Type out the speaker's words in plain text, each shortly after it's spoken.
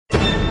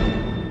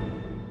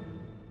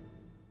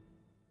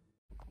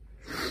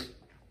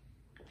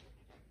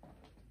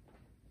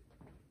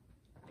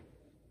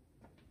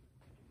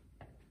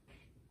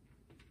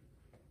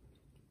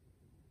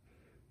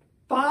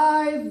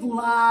5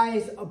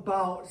 lies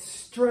about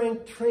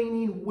strength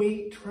training,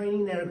 weight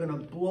training that are going to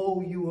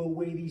blow you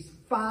away. These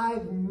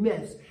 5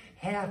 myths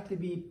have to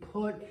be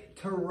put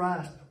to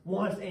rest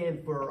once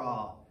and for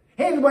all.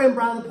 Hey everybody, I'm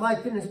Brian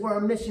Applied Fitness, where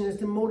our mission is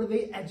to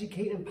motivate,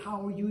 educate, and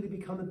empower you to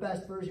become the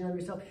best version of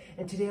yourself.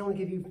 And today I want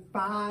to give you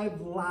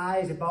 5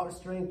 lies about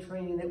strength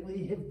training that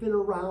we have been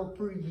around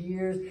for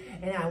years.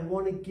 And I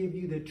want to give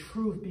you the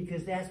truth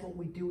because that's what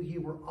we do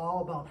here. We're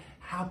all about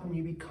helping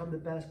you become the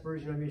best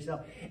version of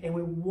yourself. And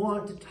we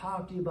want to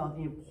talk to you about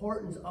the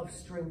importance of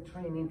strength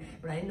training.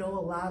 But I know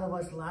a lot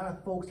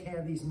of folks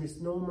have these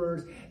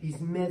misnomers, these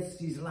myths,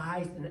 these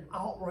lies, and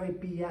outright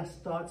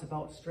BS thoughts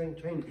about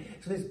strength training.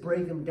 So let's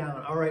break them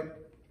down. All right.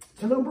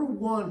 So number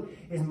 1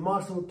 is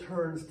muscle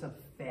turns to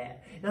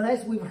fat. Now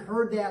we've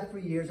heard that for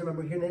years. I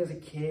remember hearing that as a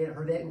kid,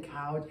 heard that in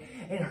college,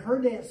 and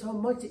heard that so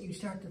much that you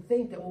start to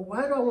think that, well,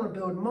 why do I want to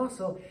build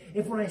muscle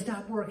if when I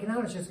stop working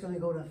out, it's just going to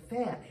go to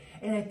fat?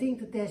 And I think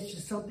that that's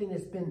just something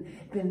that's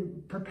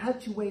been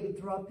perpetuated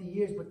throughout the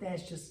years, but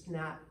that's just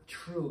not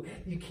true.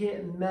 You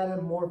can't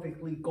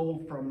metamorphically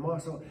go from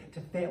muscle to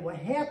fat. What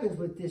happens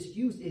with this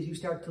use is you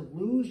start to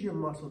lose your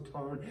muscle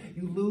tone,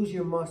 you lose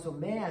your muscle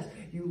mass,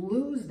 you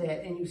lose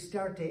that, and you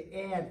start to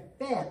add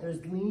fat.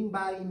 There's lean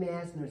body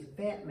mass and there's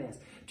fat mass.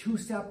 2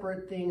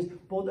 separate things,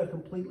 both are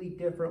completely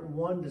different.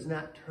 One does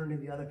not turn to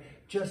the other,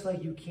 just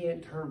like you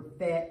can't turn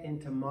fat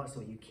into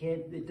muscle. You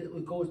can't,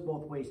 it goes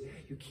both ways.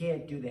 You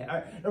can't do that. All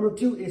right, number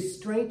 2 is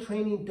strength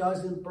training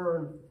doesn't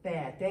burn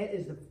fat. That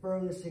is the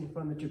furthest thing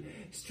from the truth.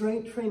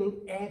 Strength training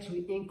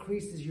actually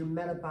increases your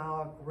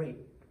metabolic rate.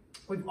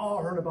 We've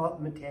all heard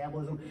about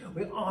metabolism.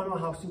 We all know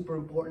how super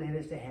important it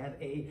is to have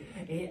a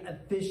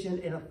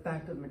efficient and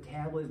effective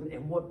metabolism.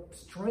 And what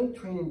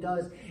strength training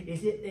does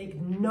is it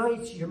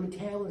ignites your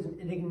metabolism.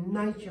 It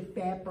ignites your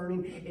fat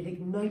burning. It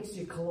ignites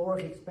your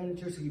caloric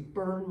expenditure so you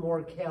burn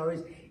more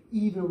calories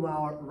even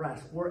while at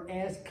rest.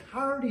 Whereas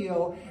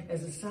cardio,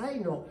 as a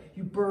side note,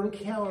 you burn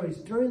calories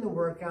during the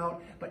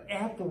workout, but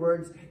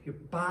afterwards, your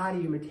body,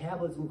 your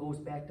metabolism goes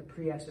back to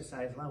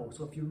pre-exercise level.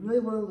 So if you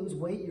really want to lose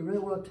weight, you really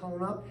want to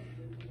tone up,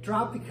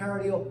 drop the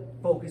cardio,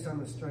 focus on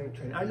the strength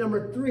training. All right,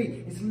 number 3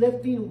 is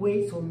lifting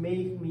weights will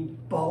make me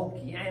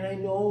bulky. And I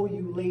know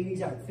you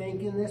ladies are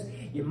thinking this.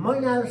 You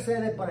might not have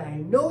said it, but I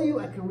know you.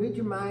 I can read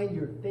your mind.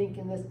 You're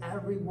thinking this.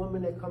 Every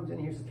woman that comes in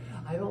here says,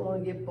 I don't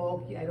want to get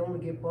bulky. I don't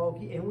want to get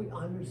bulky. And we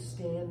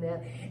understand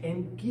that.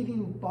 And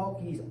getting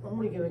bulky is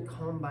only going to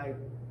come by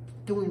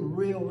doing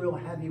real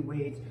heavy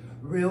weights,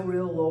 real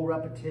low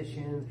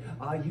repetitions,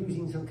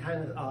 using some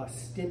kind of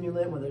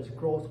stimulant, whether it's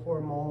growth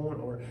hormone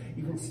or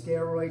even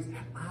steroids.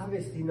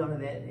 Obviously, none of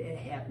that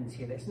happens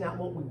here. That's not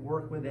what we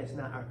work with. That's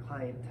not our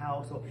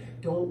clientele. So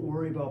don't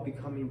worry about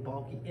becoming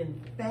bulky.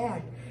 In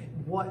fact,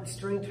 what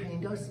strength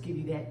training does is give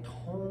you that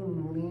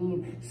toned,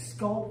 lean,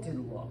 sculpted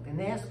look. And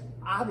that's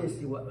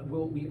obviously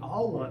what we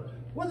all want,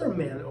 whether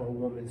man or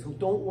woman. So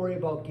don't worry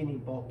about getting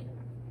bulky.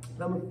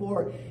 Number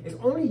 4 is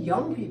only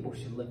young people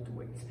should lift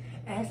weights.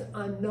 As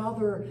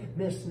another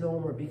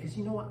misnomer, because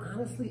you know what,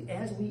 honestly,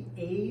 as we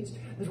age,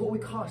 there's what we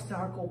call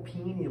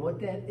sarcopenia. What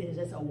that is,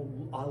 that's a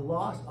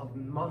loss of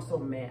muscle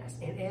mass.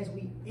 And as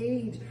we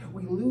age,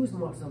 we lose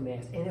muscle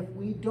mass. And if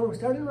we don't,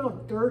 starting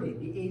around 30,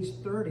 the age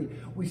 30,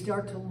 we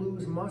start to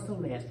lose muscle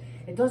mass.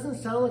 It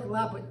doesn't sound like a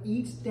lot, but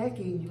each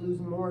decade you lose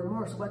more and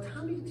more. So by the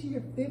time you get to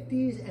your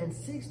 50s and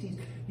 60s,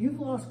 you've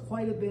lost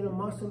quite a bit of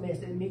muscle mass.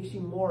 It makes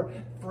you more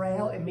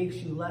frail. It makes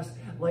you less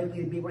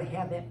likely to be able to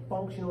have that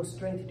functional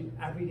strength to do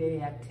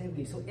everyday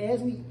activities. So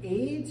as we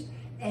age,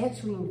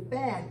 actually, in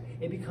fact,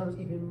 it becomes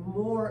even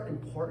more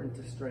important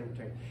to strength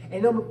training.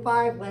 And number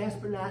 5,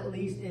 last but not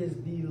least, is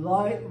the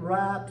light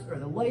reps or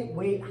the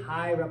lightweight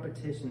high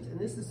repetitions. And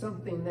this is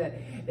something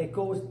that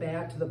goes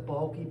back to the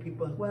bulky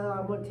people. Well,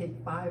 I'm going to take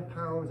 5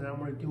 pounds and I'm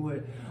going to do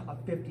it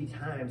 50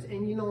 times.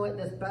 And you know what?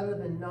 That's better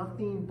than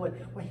nothing. But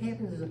what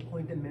happens is a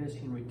point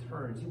diminishing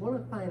returns. You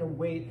want to find a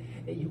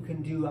weight that you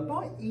can do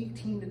about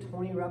 18 to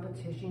 20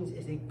 repetitions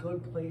is a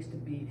good place to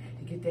be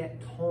to get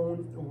that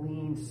toned,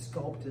 lean,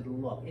 sculpted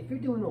look. If you're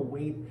doing a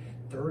weight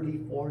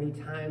 30, 40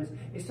 times,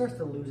 it starts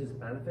to lose its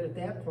benefit. At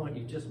that point,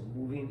 you're just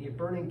moving, you're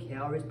burning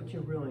calories, but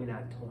you're really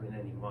not toning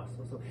any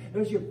muscle. So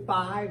there's your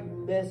 5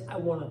 myths I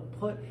want to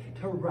put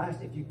to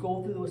rest. If you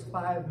go through those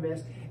 5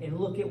 myths and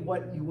look at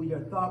what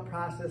your thought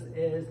process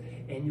is,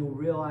 and you'll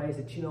realize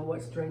that, you know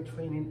what, strength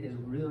training is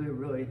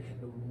really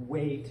the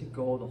way to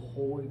go, the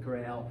holy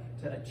grail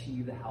to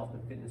achieve the health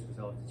and fitness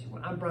results that you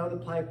want. I'm Brian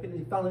Applied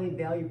Fitness. If you found any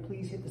value,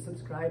 please hit the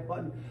subscribe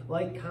button,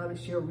 like, comment,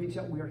 share, reach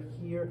out. We are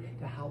here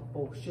to help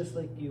folks just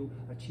like you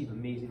achieve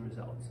amazing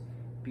results.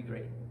 Be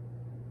great.